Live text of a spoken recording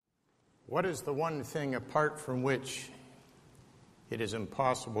What is the one thing apart from which it is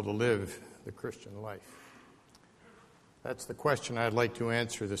impossible to live the Christian life? That's the question I'd like to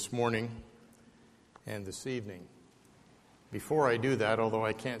answer this morning and this evening. Before I do that, although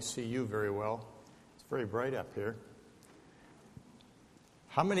I can't see you very well, it's very bright up here.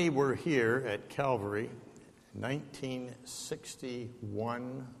 How many were here at Calvary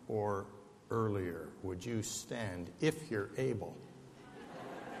 1961 or earlier? Would you stand if you're able?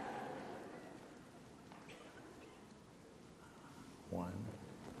 One,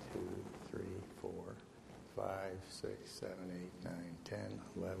 two, three, 4, 5, 6, 7, 8, 9, 10,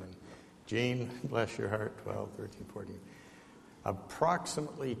 11. Jean, bless your heart, 12, 13, 14.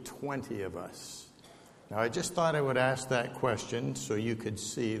 Approximately 20 of us. Now, I just thought I would ask that question so you could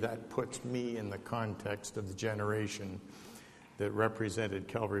see that puts me in the context of the generation that represented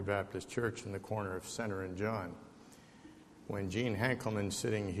Calvary Baptist Church in the corner of Center and John. When Gene Hankelman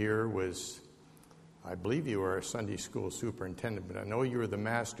sitting here was, I believe you were a Sunday school superintendent, but I know you were the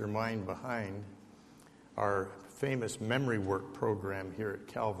mastermind behind our famous memory work program here at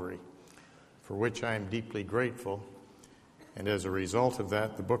Calvary, for which I am deeply grateful. And as a result of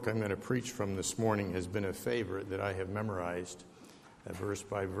that, the book I'm going to preach from this morning has been a favorite that I have memorized, verse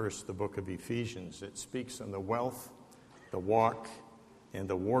by verse, the book of Ephesians. It speaks on the wealth, the walk, and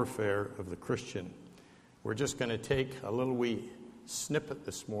the warfare of the Christian. We're just going to take a little wee snippet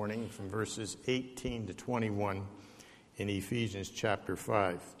this morning from verses 18 to 21 in Ephesians chapter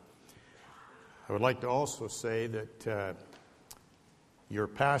 5. I would like to also say that your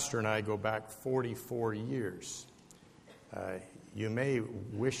pastor and I go back 44 years. You may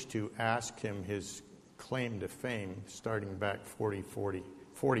wish to ask him his claim to fame starting back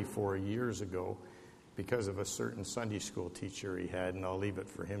 44 years ago because of a certain Sunday school teacher he had, and I'll leave it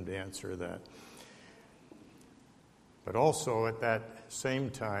for him to answer that. But also at that same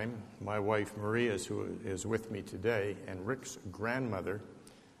time, my wife Maria, who is with me today, and Rick's grandmother,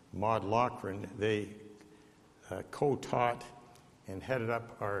 Maud Loughran, they co-taught and headed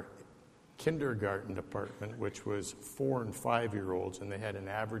up our kindergarten department, which was 4 and 5-year-olds, and they had an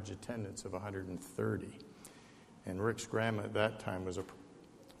average attendance of 130. And Rick's grandma at that time was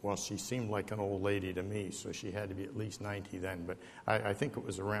she seemed like an old lady to me, so she had to be at least 90 then, but I think it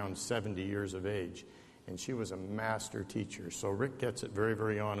was around 70 years of age. And she was a master teacher. So Rick gets it very,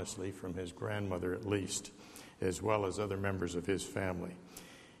 very honestly from his grandmother at least, as well as other members of his family.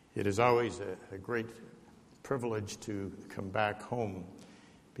 It is always a great privilege to come back home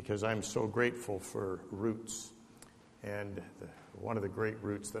because I'm so grateful for roots. And one of the great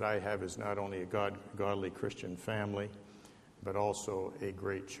roots that I have is not only a godly Christian family, but also a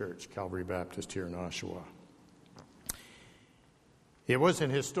great church, Calvary Baptist here in Oshawa. It was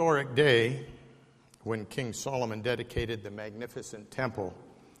an historic day when King Solomon dedicated the magnificent temple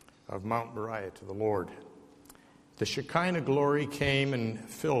of Mount Moriah to the Lord. The Shekinah glory came and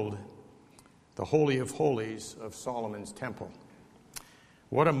filled the Holy of Holies of Solomon's temple.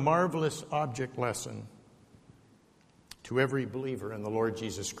 What a marvelous object lesson to every believer in the Lord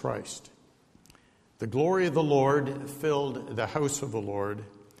Jesus Christ. The glory of the Lord filled the house of the Lord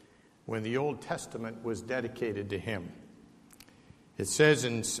when the Old Testament was dedicated to him. It says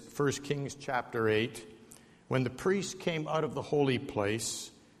in 1 Kings chapter 8, when the priest came out of the holy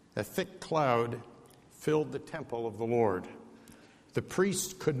place, a thick cloud filled the temple of the Lord. The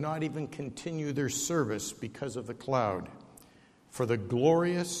priests could not even continue their service because of the cloud, for the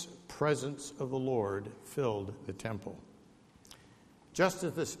glorious presence of the Lord filled the temple. Just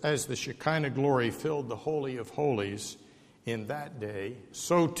as the Shekinah glory filled the Holy of Holies in that day,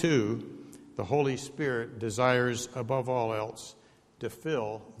 so too the Holy Spirit desires above all else to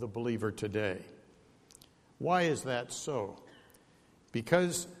fill the believer today. Why is that so?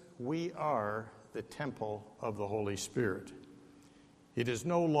 Because we are the temple of the Holy Spirit. It is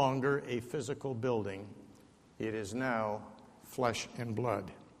no longer a physical building. It is now flesh and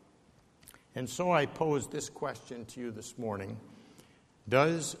blood. And so I pose this question to you this morning.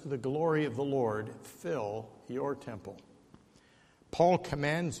 Does the glory of the Lord fill your temple? Paul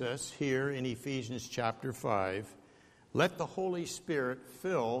commands us here in Ephesians chapter 5, let the Holy Spirit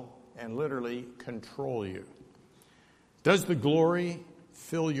fill and literally control you. Does the glory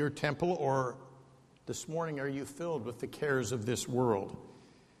fill your temple, or this morning are you filled with the cares of this world?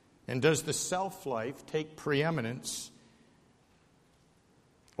 And does the self-life take preeminence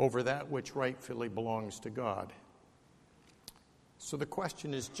over that which rightfully belongs to God? So the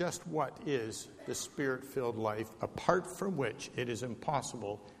question is, just what is the Spirit-filled life, apart from which it is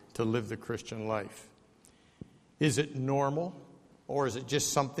impossible to live the Christian life? Is it normal, or is it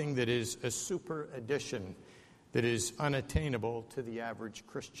just something that is a super addition that is unattainable to the average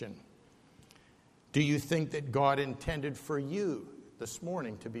Christian? Do you think that God intended for you this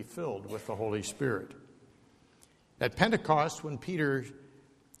morning to be filled with the Holy Spirit? At Pentecost, when Peter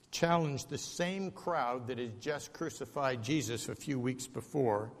challenged the same crowd that had just crucified Jesus a few weeks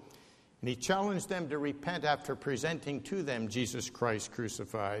before, and he challenged them to repent after presenting to them Jesus Christ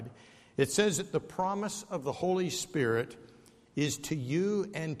crucified, it says that the promise of the Holy Spirit is to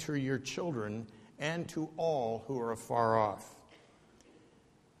you and to your children and to all who are afar off.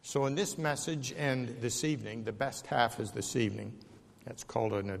 So in this message and this evening, the best half is this evening. That's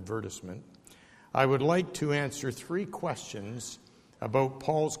called an advertisement. I would like to answer 3 questions about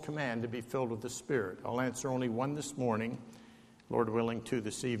Paul's command to be filled with the Spirit. I'll answer only one this morning, Lord willing, 2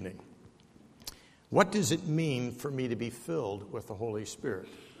 this evening. What does it mean for me to be filled with the Holy Spirit?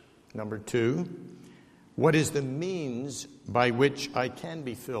 Number 2, what is the means by which I can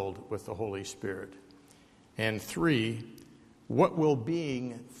be filled with the Holy Spirit? And 3, what will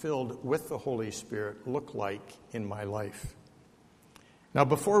being filled with the Holy Spirit look like in my life? Now,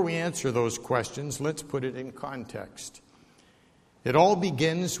 before we answer those questions, let's put it in context. It all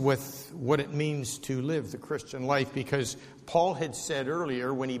begins with what it means to live the Christian life, because Paul had said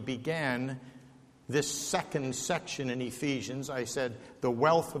earlier when he began this second section in Ephesians, I said the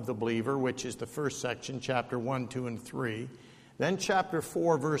wealth of the believer, which is the first section, chapter 1, 2, and 3. Then chapter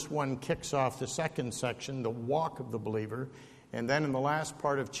 4, verse 1 kicks off the second section, the walk of the believer. And then in the last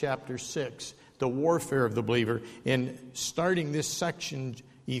part of chapter 6, the warfare of the believer. In starting this section,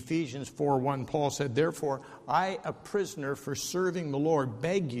 Ephesians 4:1, Paul said, "Therefore, I, a prisoner for serving the Lord,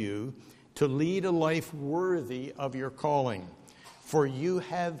 beg you to lead a life worthy of your calling, for you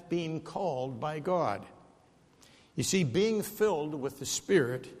have been called by God." You see, being filled with the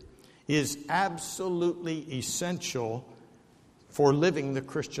Spirit is absolutely essential for living the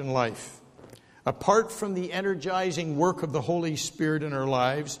Christian life. Apart from the energizing work of the Holy Spirit in our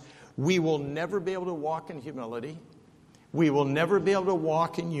lives, we will never be able to walk in humility. We will never be able to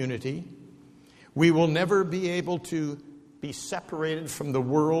walk in unity. We will never be able to be separated from the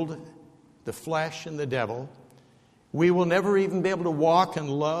world, the flesh, and the devil. We will never even be able to walk in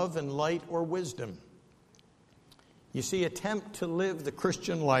love and light or wisdom. You see, attempt to live the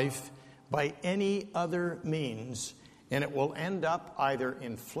Christian life by any other means, and it will end up either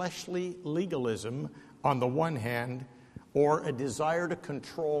in fleshly legalism on the one hand, or a desire to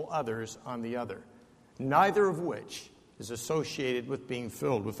control others on the other, neither of which is associated with being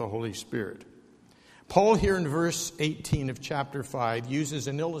filled with the Holy Spirit. Paul here in verse 18 of chapter 5 uses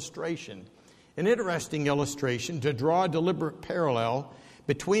an illustration, an interesting illustration, to draw a deliberate parallel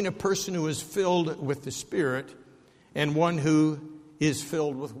between a person who is filled with the Spirit and one who is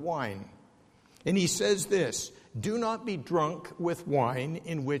filled with wine. And he says this, "Do not be drunk with wine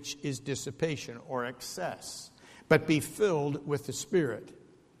in which is dissipation or excess, but be filled with the Spirit."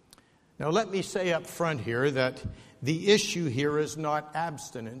 Now let me say up front here that the issue here is not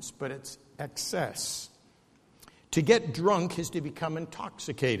abstinence, but it's excess. To get drunk is to become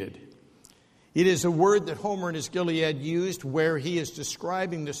intoxicated. It is a word that Homer in his Gilead used where he is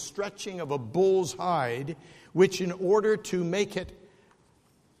describing the stretching of a bull's hide, which in order to make it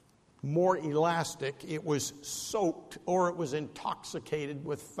more elastic, it was soaked or it was intoxicated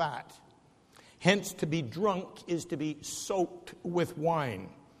with fat. Hence, to be drunk is to be soaked with wine.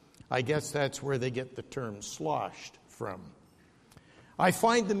 I guess that's where they get the term sloshed from. I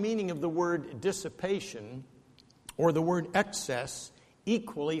find the meaning of the word dissipation or the word excess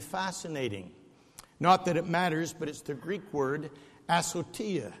equally fascinating. Not that it matters, but it's the Greek word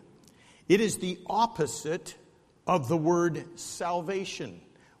asotia. It is the opposite of the word salvation,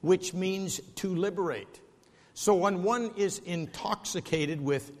 which means to liberate. So when one is intoxicated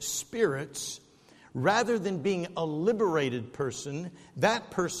with spirits, rather than being a liberated person,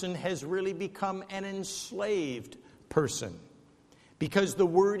 that person has really become an enslaved person. Because the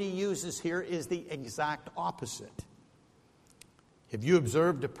word he uses here is the exact opposite. Have you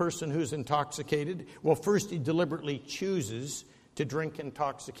observed a person who's intoxicated? Well, first he deliberately chooses to drink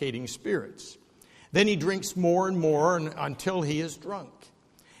intoxicating spirits. Then he drinks more and more until he is drunk.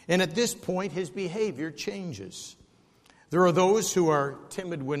 And at this point, his behavior changes. There are those who are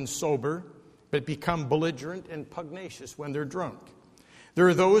timid when sober, but become belligerent and pugnacious when they're drunk. There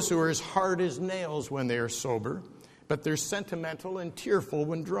are those who are as hard as nails when they are sober, but they're sentimental and tearful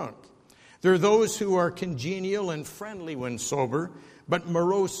when drunk. There are those who are congenial and friendly when sober, but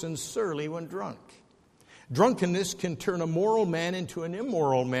morose and surly when drunk. Drunkenness can turn a moral man into an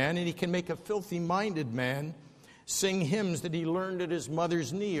immoral man, and he can make a filthy-minded man sing hymns that he learned at his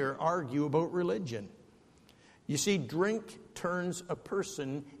mother's knee or argue about religion. You see, drink turns a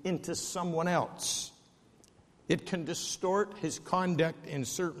person into someone else. It can distort his conduct and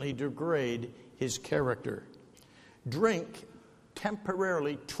certainly degrade his character. Drink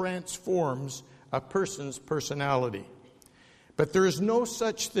temporarily transforms a person's personality. But there is no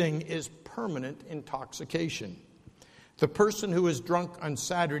such thing as permanent intoxication. The person who is drunk on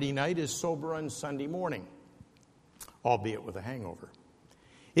Saturday night is sober on Sunday morning, albeit with a hangover.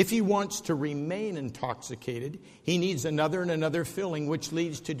 If he wants to remain intoxicated, he needs another and another filling, which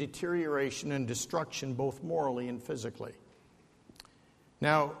leads to deterioration and destruction, both morally and physically.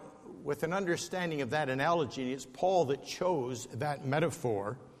 Now, with an understanding of that analogy, it's Paul that chose that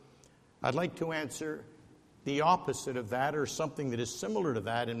metaphor. I'd like to answer the opposite of that, or something that is similar to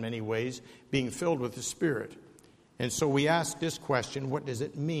that in many ways, being filled with the Spirit. And so we ask this question: what does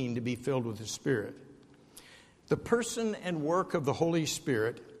it mean to be filled with the Spirit? The person and work of the Holy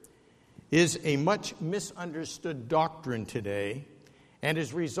Spirit is a much misunderstood doctrine today, and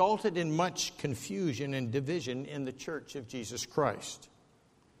has resulted in much confusion and division in the Church of Jesus Christ.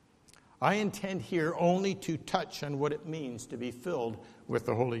 I intend here only to touch on what it means to be filled with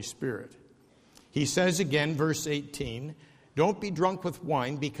the Holy Spirit. He says again, verse 18, "Don't be drunk with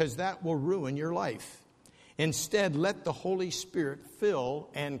wine, because that will ruin your life. Instead, let the Holy Spirit fill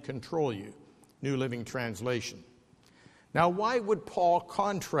and control you." New Living Translation. Now, why would Paul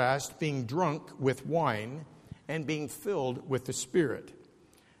contrast being drunk with wine and being filled with the Spirit?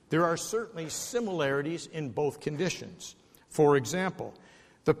 There are certainly similarities in both conditions. For example,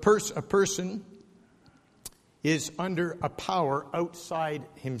 a person is under a power outside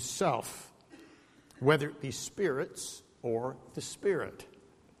himself, whether it be spirits or the Spirit.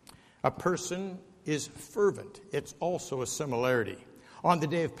 A person is fervent. It's also a similarity. On the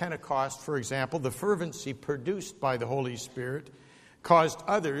day of Pentecost, for example, the fervency produced by the Holy Spirit caused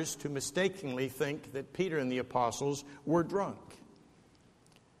others to mistakenly think that Peter and the apostles were drunk.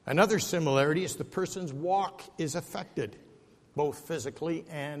 Another similarity is the person's walk is affected, both physically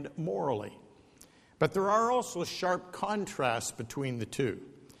and morally. But there are also sharp contrasts between the two.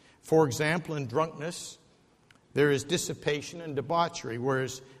 For example, in drunkenness, there is dissipation and debauchery,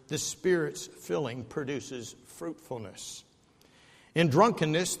 whereas the Spirit's filling produces fruitfulness. In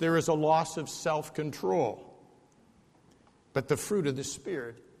drunkenness, there is a loss of self-control. But the fruit of the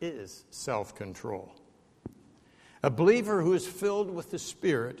Spirit is self-control. A believer who is filled with the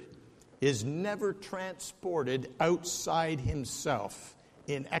Spirit is never transported outside himself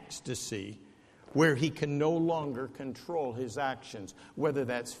in ecstasy, where he can no longer control his actions, whether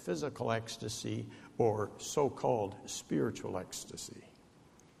that's physical ecstasy or so-called spiritual ecstasy.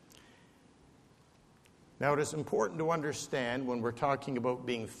 Now, it is important to understand when we're talking about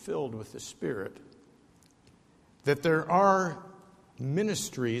being filled with the Spirit that there are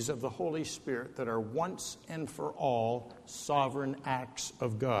ministries of the Holy Spirit that are once and for all sovereign acts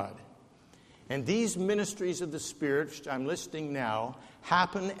of God. And these ministries of the Spirit, which I'm listing now,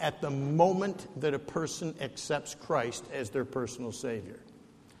 happen at the moment that a person accepts Christ as their personal Savior.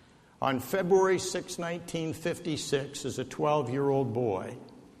 On February 6, 1956, as a 12-year-old boy,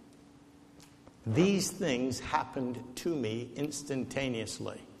 these things happened to me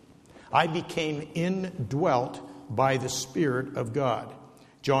instantaneously. I became indwelt by the Spirit of God.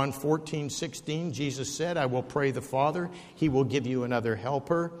 John 14:16, Jesus said, "I will pray the Father, He will give you another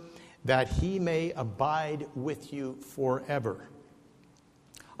helper, that He may abide with you forever."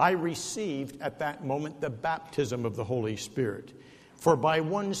 I received at that moment the baptism of the Holy Spirit. For by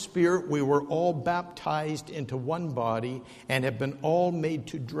one Spirit we were all baptized into one body and have been all made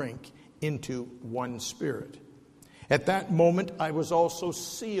to drink into one Spirit. At that moment, I was also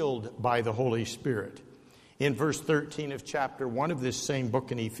sealed by the Holy Spirit. In verse 13 of chapter 1 of this same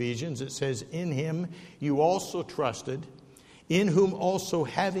book in Ephesians, it says, "In Him you also trusted, in whom also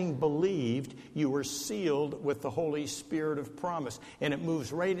having believed, you were sealed with the Holy Spirit of promise." And it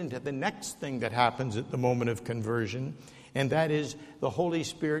moves right into the next thing that happens at the moment of conversion, and that is the Holy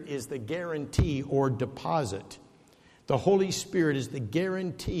Spirit is the guarantee or deposit. The Holy Spirit is the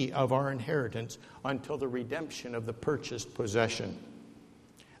guarantee of our inheritance until the redemption of the purchased possession.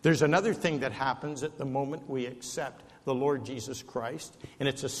 There's another thing that happens at the moment we accept the Lord Jesus Christ, and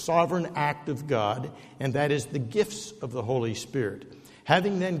it's a sovereign act of God, and that is the gifts of the Holy Spirit.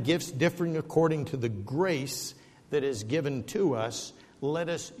 Having then gifts differing according to the grace that is given to us, let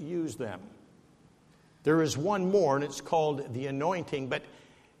us use them. There is one more, and it's called the anointing, but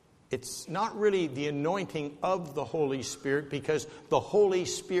it's not really the anointing of the Holy Spirit, because the Holy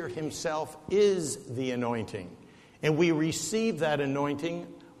Spirit Himself is the anointing. And we receive that anointing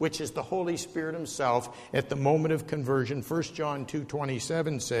which is the Holy Spirit himself at the moment of conversion. 1 John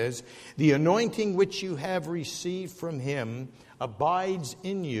 2:27 says, "The anointing which you have received from him abides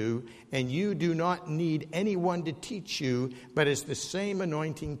in you, and you do not need anyone to teach you, but as the same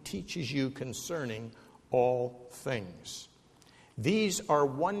anointing teaches you concerning all things." These are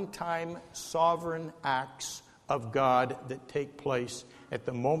one-time sovereign acts of God that take place at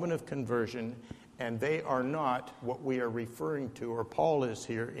the moment of conversion, and they are not what we are referring to, or Paul is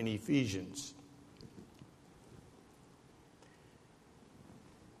here in Ephesians.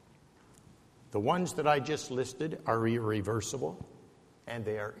 The ones that I just listed are irreversible, and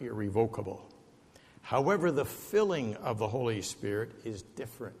they are irrevocable. However, the filling of the Holy Spirit is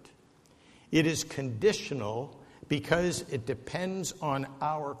different. It is conditional because it depends on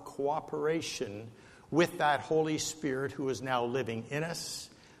our cooperation with that Holy Spirit who is now living in us,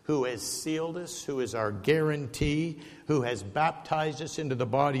 who has sealed us, who is our guarantee, who has baptized us into the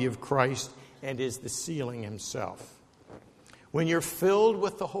body of Christ, and is the sealing himself. When you're filled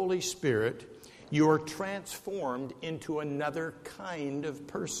with the Holy Spirit, you are transformed into another kind of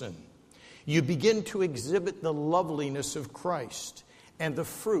person. You begin to exhibit the loveliness of Christ and the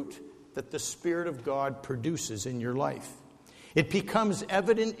fruit that the Spirit of God produces in your life. It becomes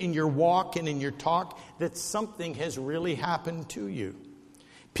evident in your walk and in your talk that something has really happened to you.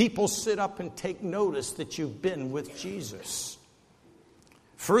 People sit up and take notice that you've been with Jesus.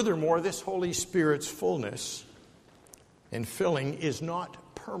 Furthermore, this Holy Spirit's fullness and filling is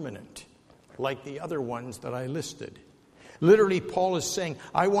not permanent like the other ones that I listed. Literally, Paul is saying,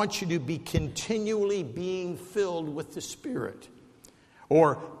 I want you to be continually being filled with the Spirit,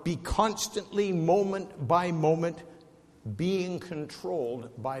 or be constantly, moment by moment, being controlled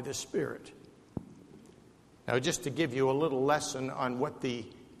by the Spirit. Now, just to give you a little lesson on what the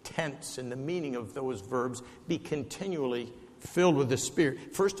tense and the meaning of those verbs, be continually filled with the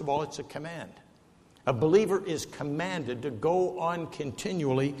Spirit. First of all, it's a command. A believer is commanded to go on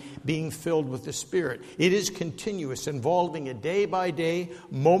continually being filled with the Spirit. It is continuous, involving a day-by-day,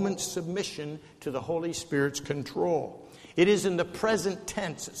 moment submission to the Holy Spirit's control. It is in the present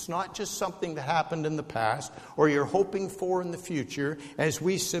tense. It's not just something that happened in the past or you're hoping for in the future. As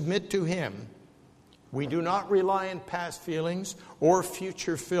we submit to him, we do not rely on past feelings or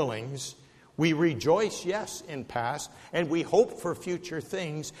future fillings. We rejoice, yes, in past, and we hope for future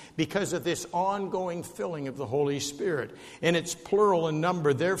things because of this ongoing filling of the Holy Spirit. And it's plural in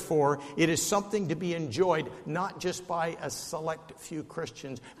number. Therefore, it is something to be enjoyed not just by a select few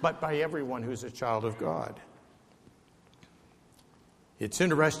Christians, but by everyone who's a child of God. It's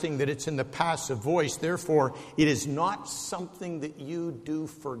interesting that it's in the passive voice. Therefore, it is not something that you do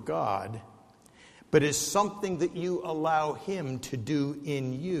for God, but is something that you allow him to do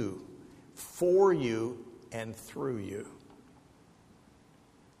in you, for you, and through you.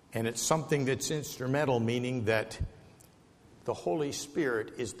 And it's something that's instrumental, meaning that the Holy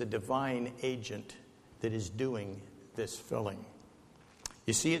Spirit is the divine agent that is doing this filling.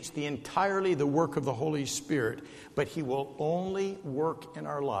 You see, it's entirely the work of the Holy Spirit, but he will only work in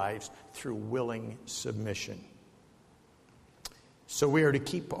our lives through willing submission. So we are to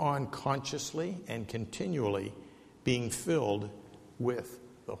keep on consciously and continually being filled with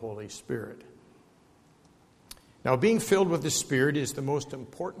the Holy Spirit. Now, being filled with the Spirit is the most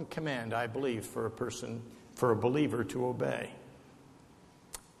important command, I believe, for a believer to obey.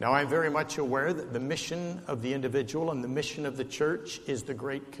 Now, I'm very much aware that the mission of the individual and the mission of the church is the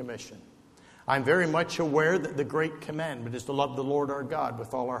Great Commission. I'm very much aware that the Great Commandment is to love the Lord our God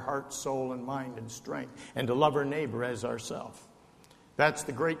with all our heart, soul, and mind and strength, and to love our neighbor as ourselves. That's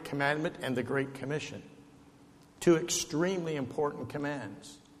the Great Commandment and the Great Commission. Two extremely important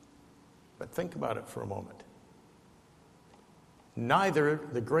commands. But think about it for a moment. Neither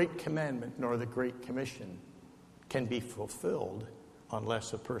the Great Commandment nor the Great Commission can be fulfilled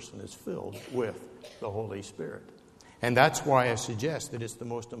unless a person is filled with the Holy Spirit. And that's why I suggest that it's the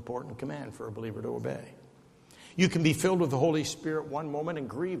most important command for a believer to obey. You can be filled with the Holy Spirit one moment and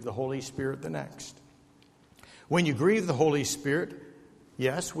grieve the Holy Spirit the next. When you grieve the Holy Spirit,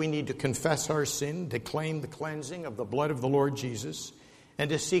 yes, we need to confess our sin, to claim the cleansing of the blood of the Lord Jesus, and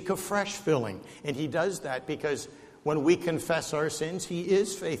to seek a fresh filling. And he does that because when we confess our sins, he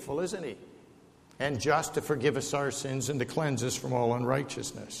is faithful, isn't he? And just to forgive us our sins and to cleanse us from all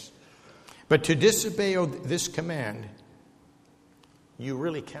unrighteousness. But to disobey this command, you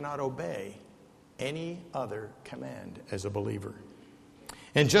really cannot obey any other command as a believer.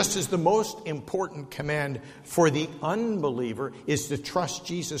 And just as the most important command for the unbeliever is to trust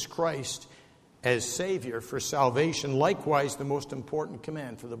Jesus Christ as Savior for salvation, likewise the most important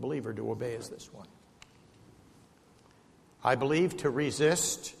command for the believer to obey is this one. I believe to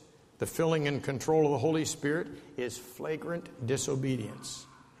resist the filling and control of the Holy Spirit is flagrant disobedience.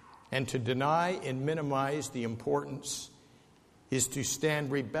 And to deny and minimize the importance is to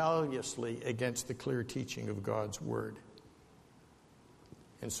stand rebelliously against the clear teaching of God's Word.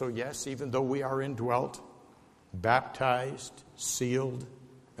 And so, yes, even though we are indwelt, baptized, sealed,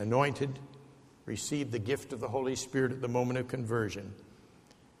 anointed, receive the gift of the Holy Spirit at the moment of conversion,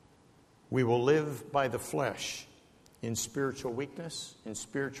 we will live by the flesh in spiritual weakness, in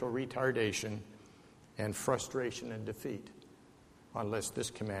spiritual retardation, and frustration and defeat, unless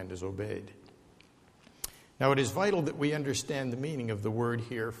this command is obeyed. Now, it is vital that we understand the meaning of the word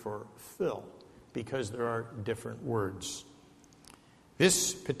here for fill, because there are different words.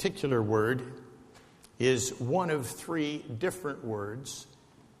 This particular word is one of 3 different words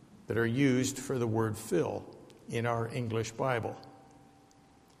that are used for the word fill in our English Bible.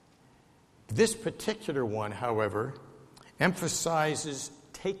 This particular one, however, emphasizes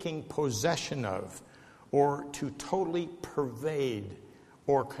taking possession of, or to totally pervade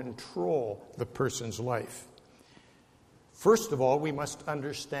or control the person's life. First of all, we must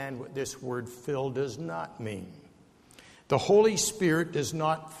understand what this word fill does not mean. The Holy Spirit does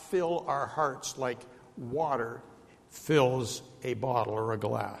not fill our hearts like water fills a bottle or a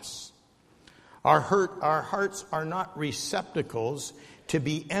glass. Our hearts are not receptacles to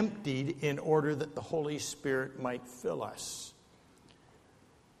be emptied in order that the Holy Spirit might fill us.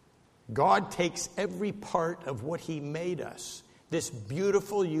 God takes every part of what He made us, this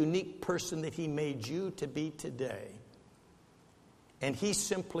beautiful, unique person that He made you to be today, and He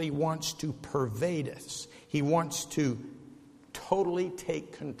simply wants to pervade us. He wants to totally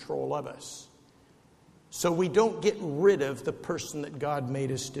take control of us, so we don't get rid of the person that God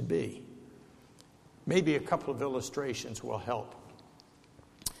made us to be. Maybe a couple of illustrations will help.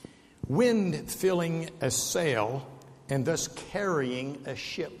 Wind filling a sail and thus carrying a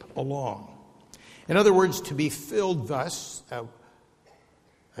ship along. In other words, to be filled thus,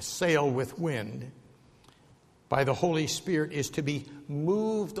 a sail with wind, by the Holy Spirit is to be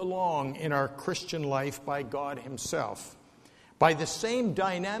moved along in our Christian life by God Himself. By the same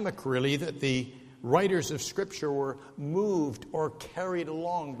dynamic, really, that the writers of Scripture were moved or carried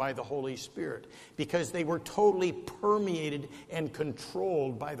along by the Holy Spirit, because they were totally permeated and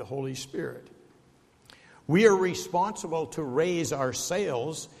controlled by the Holy Spirit. We are responsible to raise our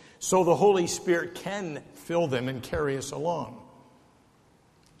sails so the Holy Spirit can fill them and carry us along.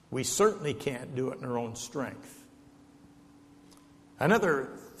 We certainly can't do it in our own strength. Another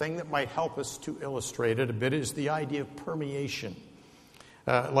thing that might help us to illustrate it a bit is the idea of permeation.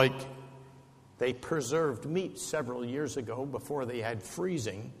 Like they preserved meat several years ago before they had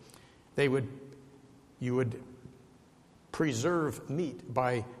freezing. You would preserve meat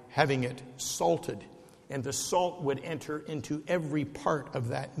by having it salted. And the salt would enter into every part of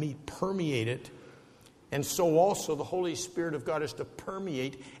that meat, permeate it. And so also the Holy Spirit of God is to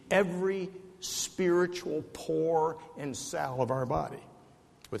permeate every spiritual pore and cell of our body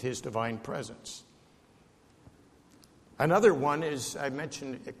with His divine presence. Another one is, I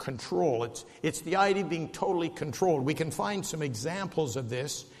mentioned, control. It's the idea of being totally controlled. We can find some examples of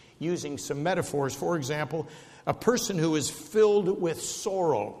this using some metaphors. For example, a person who is filled with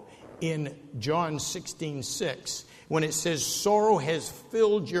sorrow in John 16:6, when it says, sorrow has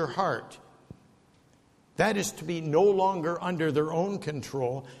filled your heart. That is to be no longer under their own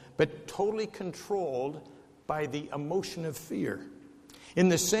control, but totally controlled by the emotion of fear. In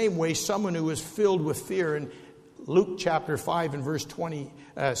the same way, someone who is filled with fear, in Luke chapter 5 and verse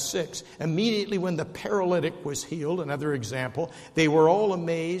 26, immediately when the paralytic was healed, another example, they were all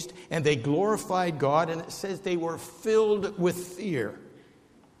amazed and they glorified God, and it says they were filled with fear.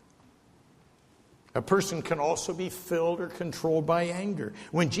 A person can also be filled or controlled by anger.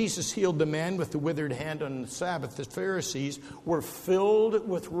 When Jesus healed the man with the withered hand on the Sabbath, the Pharisees were filled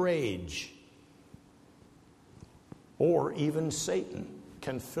with rage. Or even Satan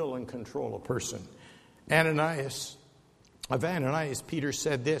can fill and control a person. Of Ananias, Peter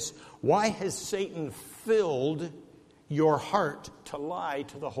said this, why has Satan filled your heart to lie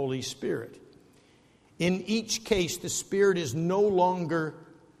to the Holy Spirit? In each case, the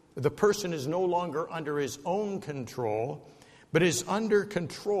person is no longer under his own control, but is under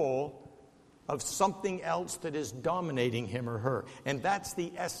control of something else that is dominating him or her. And that's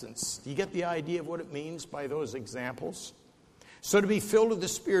the essence. Do you get the idea of what it means by those examples? So to be filled with the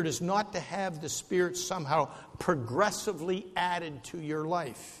Spirit is not to have the Spirit somehow progressively added to your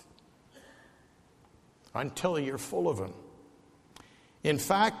life until you're full of Him. In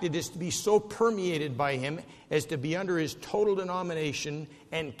fact, it is to be so permeated by Him as to be under His total denomination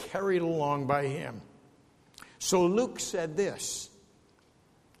and carried along by Him. So Luke said this,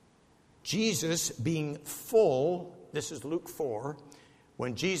 Jesus being full, this is Luke 4,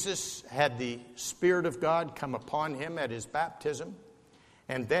 when Jesus had the Spirit of God come upon him at his baptism,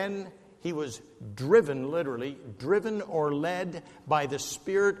 and then he was driven, literally, driven or led by the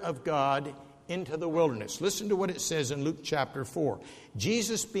Spirit of God into the wilderness. Listen to what it says in Luke chapter 4.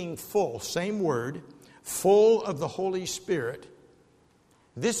 Jesus being full, same word, full of the Holy Spirit,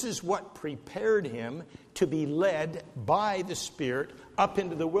 this is what prepared him to be led by the Spirit up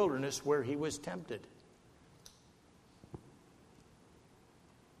into the wilderness where he was tempted.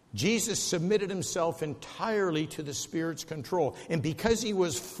 Jesus submitted himself entirely to the Spirit's control. And because he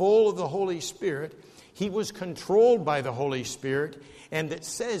was full of the Holy Spirit, he was controlled by the Holy Spirit. And it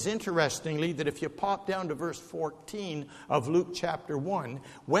says, interestingly, that if you pop down to verse 14 of Luke chapter 1,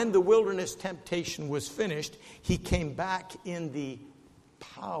 when the wilderness temptation was finished, he came back in the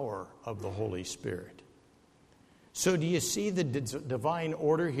power of the Holy Spirit. So do you see the divine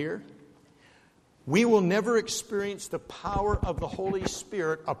order here? We will never experience the power of the Holy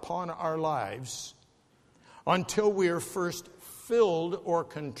Spirit upon our lives until we are first filled or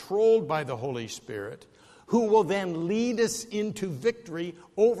controlled by the Holy Spirit, who will then lead us into victory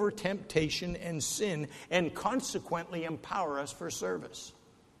over temptation and sin, and consequently empower us for service.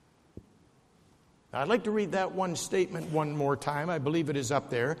 Now, I'd like to read that one statement one more time. I believe it is up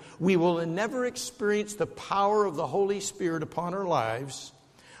there. We will never experience the power of the Holy Spirit upon our lives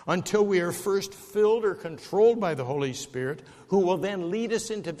until we are first filled or controlled by the Holy Spirit, who will then lead us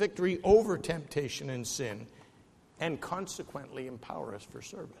into victory over temptation and sin, and consequently empower us for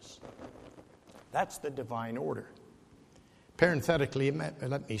service. That's the divine order. Parenthetically,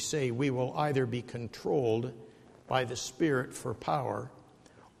 let me say, we will either be controlled by the Spirit for power,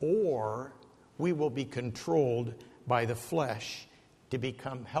 or we will be controlled by the flesh to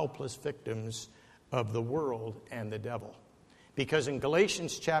become helpless victims of the world and the devil. Because in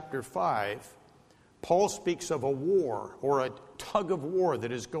Galatians chapter 5, Paul speaks of a war or a tug of war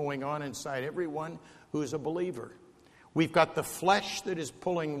that is going on inside everyone who is a believer. We've got the flesh that is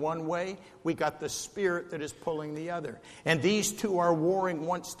pulling one way. We've got the Spirit that is pulling the other. And these two are warring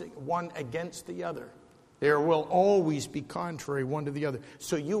one against the other. There will always be contrary one to the other.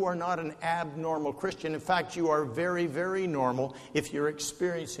 So you are not an abnormal Christian. In fact, you are very, very normal if you're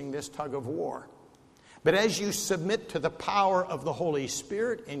experiencing this tug of war. But as you submit to the power of the Holy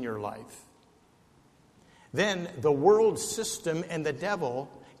Spirit in your life, then the world system and the devil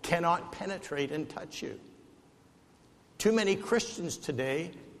cannot penetrate and touch you. Too many Christians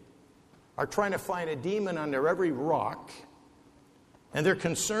today are trying to find a demon under every rock, and they're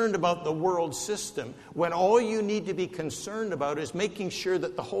concerned about the world system, when all you need to be concerned about is making sure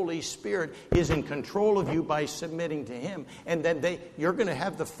that the Holy Spirit is in control of you by submitting to Him. And then you're going to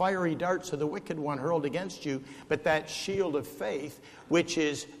have the fiery darts of the wicked one hurled against you, but that shield of faith, which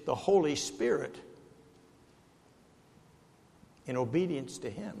is the Holy Spirit, in obedience to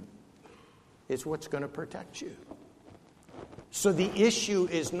Him, is what's going to protect you. So the issue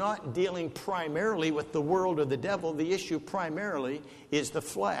is not dealing primarily with the world or the devil. The issue primarily is the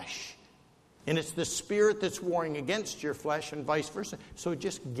flesh. And it's the Spirit that's warring against your flesh and vice versa. So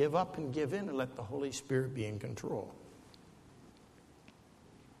just give up and give in and let the Holy Spirit be in control.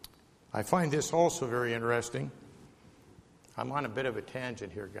 I find this also very interesting. I'm on a bit of a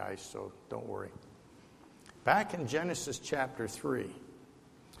tangent here, guys, so don't worry. Back in Genesis chapter 3,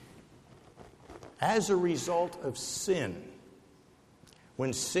 as a result of sin,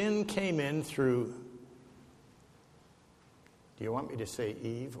 when sin came in through, do you want me to say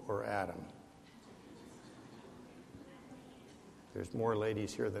Eve or Adam? There's more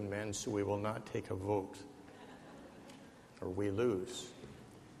ladies here than men, so we will not take a vote, or we lose.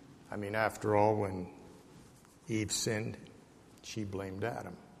 I mean, after all, when Eve sinned, she blamed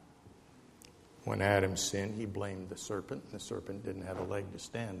Adam. When Adam sinned, he blamed the serpent, and the serpent didn't have a leg to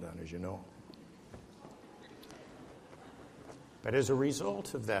stand on, as you know. But as a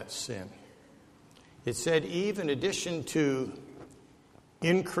result of that sin, it said Eve, in addition to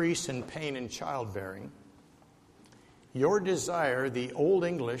increase in pain in childbearing, your desire, the Old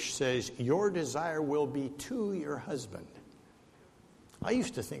English says, your desire will be to your husband. I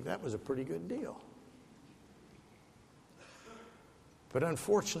used to think that was a pretty good deal. But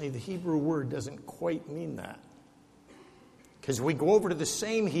unfortunately, the Hebrew word doesn't quite mean that. Because we go over to the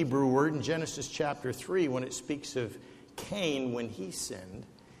same Hebrew word in Genesis chapter 3 when it speaks of Cain when he sinned.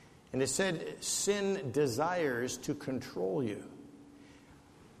 And it said, sin desires to control you.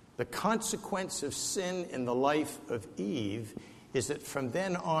 The consequence of sin in the life of Eve is that from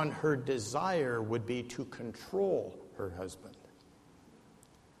then on her desire would be to control her husband.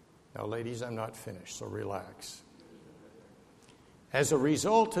 Now, ladies, I'm not finished, so relax. As a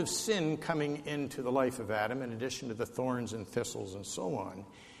result of sin coming into the life of Adam, in addition to the thorns and thistles and so on,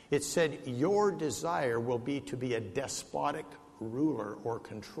 it said your desire will be to be a despotic ruler or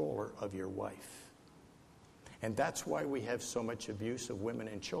controller of your wife. And that's why we have so much abuse of women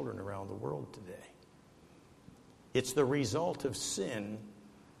and children around the world today. It's the result of sin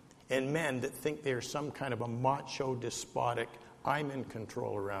and men that think they're some kind of a macho, despotic, I'm in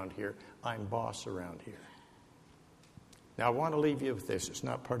control around here, I'm boss around here. Now, I want to leave you with this. It's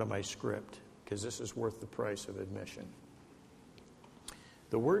not part of my script, because this is worth the price of admission.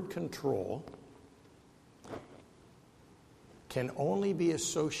 The word control can only be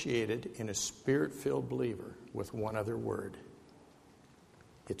associated in a Spirit-filled believer with one other word.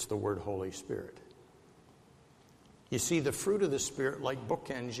 It's the word Holy Spirit. You see, the fruit of the Spirit, like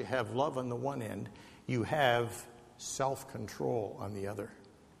bookends, you have love on the one end, you have self-control on the other.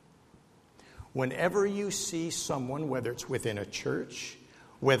 Whenever you see someone, whether it's within a church,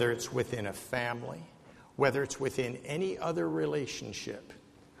 whether it's within a family, whether it's within any other relationship,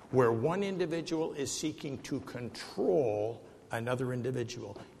 where one individual is seeking to control another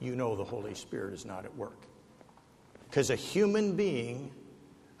individual, you know the Holy Spirit is not at work. Because a human being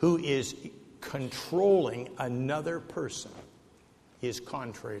who is controlling another person is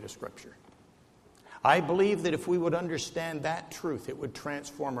contrary to Scripture. I believe that if we would understand that truth, it would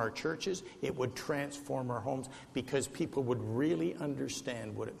transform our churches, it would transform our homes, because people would really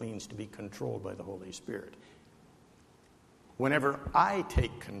understand what it means to be controlled by the Holy Spirit. Whenever I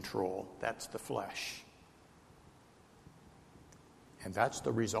take control, that's the flesh. And that's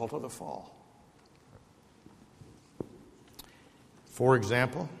the result of the fall. For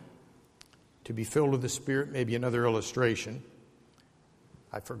example, to be filled with the Spirit, maybe another illustration.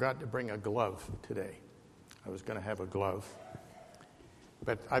 I forgot to bring a glove today. I was going to have a glove.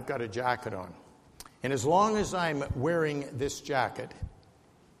 But I've got a jacket on. And as long as I'm wearing this jacket,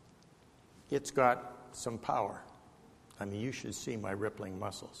 it's got some power. I mean, you should see my rippling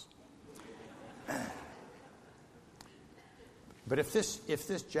muscles. But if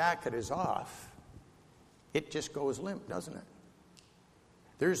this jacket is off, it just goes limp, doesn't it?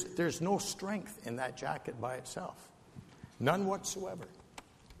 There's no strength in that jacket by itself. None whatsoever.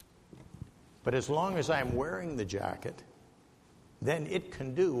 But as long as I'm wearing the jacket, then it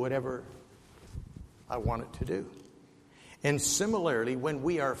can do whatever I want it to do. And similarly, when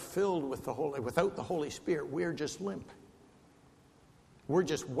we are filled with without the Holy Spirit, we're just limp. We're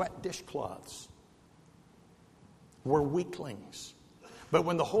just wet dishcloths. We're weaklings. But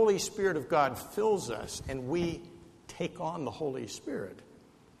when the Holy Spirit of God fills us and we take on the Holy Spirit,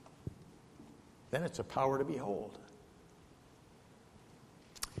 then it's a power to behold.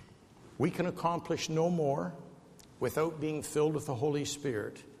 We can accomplish no more without being filled with the Holy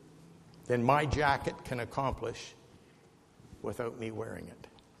Spirit than my jacket can accomplish without me wearing it.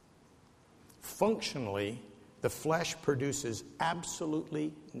 Functionally, the flesh produces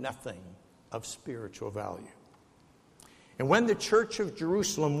absolutely nothing of spiritual value. And when the church of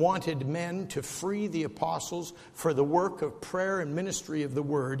Jerusalem wanted men to free the apostles for the work of prayer and ministry of the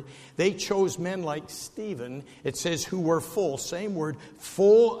word, they chose men like Stephen, it says, who were full, same word,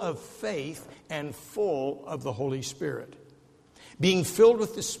 full of faith and full of the Holy Spirit. Being filled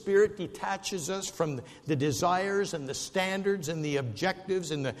with the Spirit detaches us from the desires and the standards and the objectives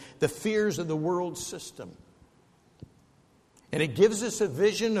and the fears of the world system. And it gives us a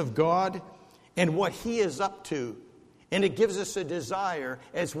vision of God and what He is up to. And it gives us a desire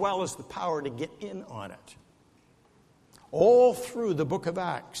as well as the power to get in on it. All through the book of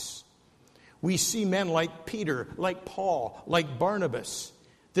Acts, we see men like Peter, like Paul, like Barnabas,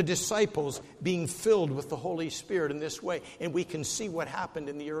 the disciples being filled with the Holy Spirit in this way. And we can see what happened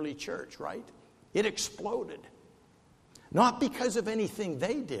in the early church, right? It exploded. Not because of anything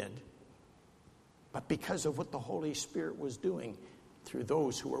they did, but because of what the Holy Spirit was doing through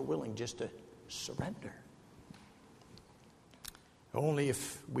those who were willing just to surrender. Only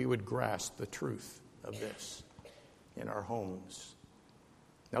if we would grasp the truth of this in our homes.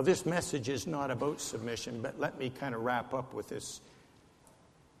 Now, this message is not about submission, but let me kind of wrap up with this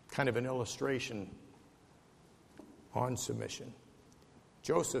kind of an illustration on submission.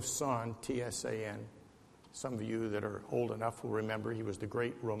 Joseph Tson, T-S-A-N, some of you that are old enough will remember he was the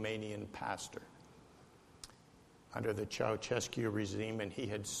great Romanian pastor under the Ceausescu regime, and he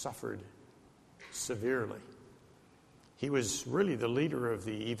had suffered severely. He was really the leader of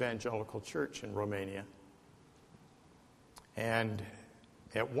the evangelical church in Romania. And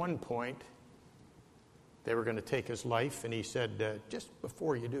at one point, they were going to take his life, and he said, just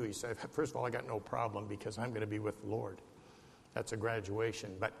before you do, he said, first of all, I got no problem because I'm going to be with the Lord. That's a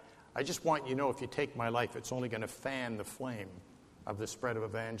graduation. But I just want you to know if you take my life, it's only going to fan the flame of the spread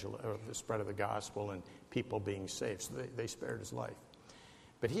of the spread of the gospel and people being saved. So they spared his life.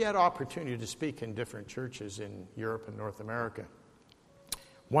 But he had opportunity to speak in different churches in Europe and North America.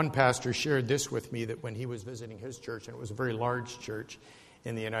 One pastor shared this with me, that when he was visiting his church, and it was a very large church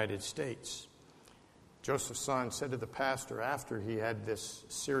in the United States, Joseph Tson said to the pastor after he had this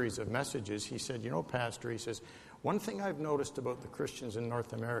series of messages, he said, Pastor, he says, one thing I've noticed about the Christians in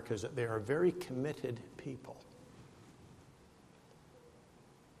North America is that they are very committed people.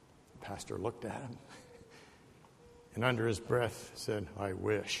 The pastor looked at him and under his breath said, I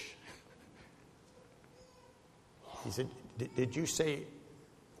wish. He said, did you say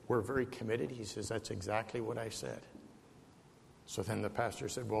we're very committed? He says, that's exactly what I said. So then the pastor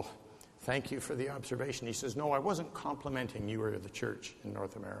said, well, thank you for the observation. He says, no, I wasn't complimenting you or the church in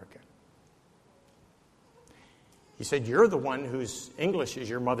North America. He said, you're the one whose English is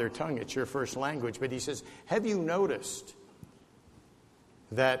your mother tongue. It's your first language. But he says, have you noticed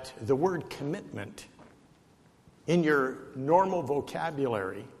that the word commitment in your normal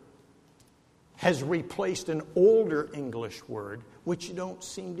vocabulary has replaced an older English word which you don't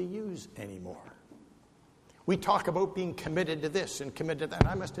seem to use anymore? We talk about being committed to this and committed to that.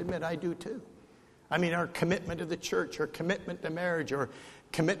 I must admit, I do too. I mean, our commitment to the church, or commitment to marriage, or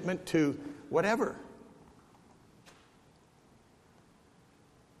commitment to whatever.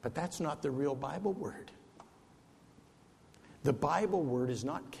 But that's not the real Bible word. The Bible word is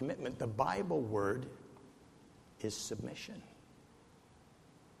not commitment. The Bible word is submission.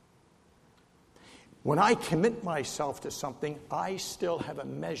 When I commit myself to something, I still have a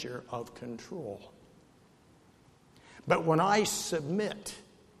measure of control. But when I submit,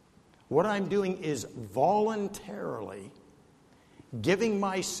 what I'm doing is voluntarily giving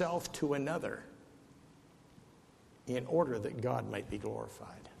myself to another in order that God might be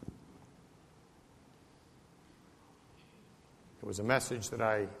glorified. It was a message that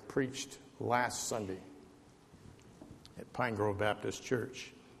I preached last Sunday at Pine Grove Baptist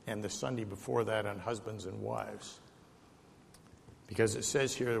Church, and the Sunday before that on husbands and wives. Because it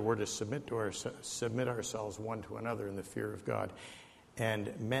says here that we're to submit ourselves one to another in the fear of God.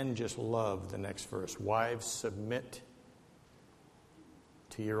 And men just love the next verse. Wives, submit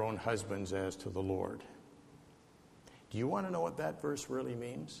to your own husbands as to the Lord. Do you want to know what that verse really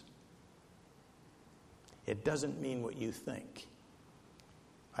means? It doesn't mean what you think.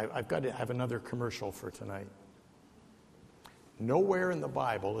 I've got to have another commercial for tonight. Nowhere in the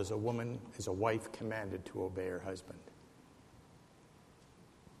Bible is a wife commanded to obey her husband.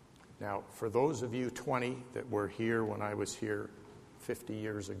 Now, for those of you 20 that were here when I was here 50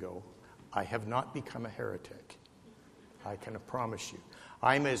 years ago, I have not become a heretic. I can promise you.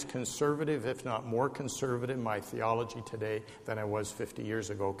 I'm as conservative, if not more conservative, in my theology today than I was 50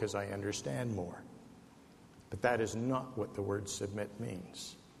 years ago, because I understand more. But that is not what the word submit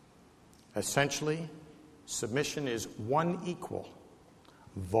means. Essentially, submission is one equal,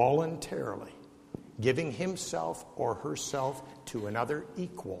 voluntarily giving himself or herself to another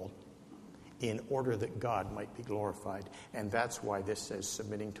equal in order that God might be glorified. And that's why this says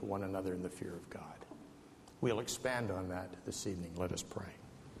submitting to one another in the fear of God. We'll expand on that this evening. Let us pray.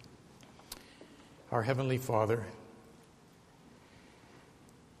 Our Heavenly Father,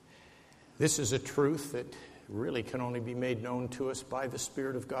 this is a truth that really can only be made known to us by the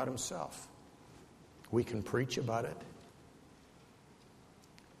Spirit of God himself. We can preach about it,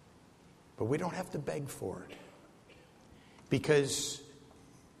 but we don't have to beg for it. Because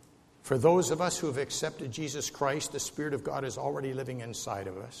for those of us who have accepted Jesus Christ, the Spirit of God is already living inside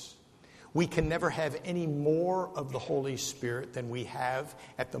of us. We can never have any more of the Holy Spirit than we have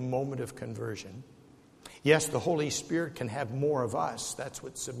at the moment of conversion. Yes, the Holy Spirit can have more of us. That's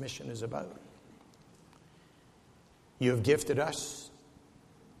what submission is about. You have gifted us.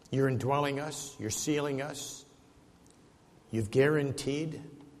 You're indwelling us. You're sealing us. You've guaranteed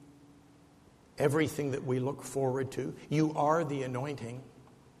everything that we look forward to. You are the anointing.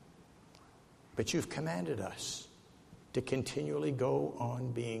 But you've commanded us to continually go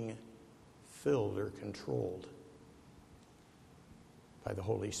on being filled or controlled by the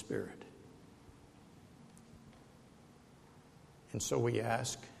Holy Spirit. And so we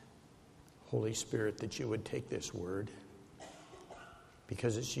ask, Holy Spirit, that you would take this word,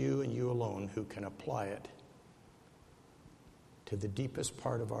 because it's you and you alone who can apply it to the deepest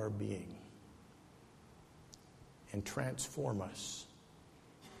part of our being and transform us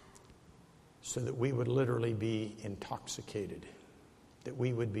so that we would literally be intoxicated, that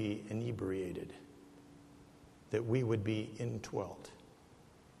we would be inebriated, that we would be indwelt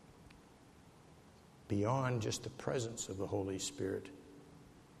beyond just the presence of the Holy Spirit,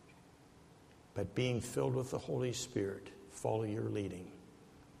 Let being filled with the Holy Spirit follow your leading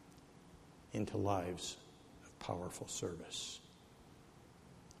into lives of powerful service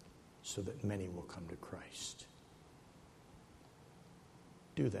so that many will come to Christ.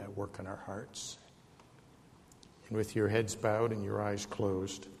 Do that work in our hearts. And with your heads bowed and your eyes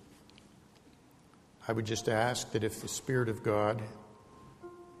closed, I would just ask that if the Spirit of God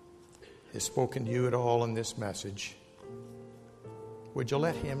has spoken to you at all in this message, would you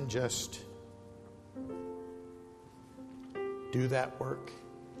let Him just do that work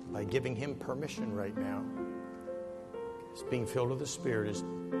by giving Him permission right now? Because being filled with the Spirit is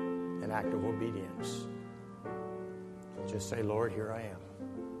an act of obedience. Just say, Lord, here I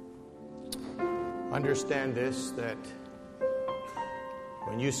am. Understand this, that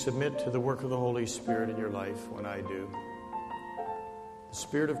when you submit to the work of the Holy Spirit in your life, when I do, the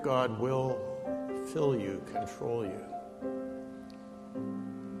Spirit of God will fill you, control you.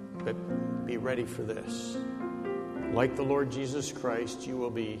 But be ready for this. Like the Lord Jesus Christ, you will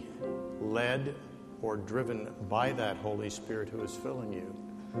be led or driven by that Holy Spirit who is filling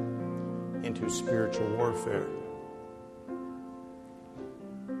you into spiritual warfare.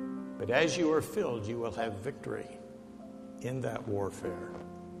 But as you are filled, you will have victory in that warfare,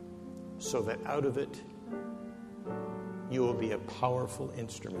 so that out of it, you will be a powerful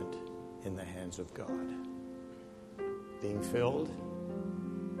instrument in the hands of God. Being filled,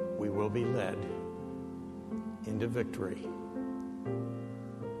 we will be led into victory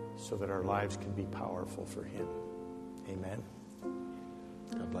so that our lives can be powerful for Him. Amen.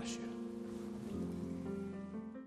 God bless you.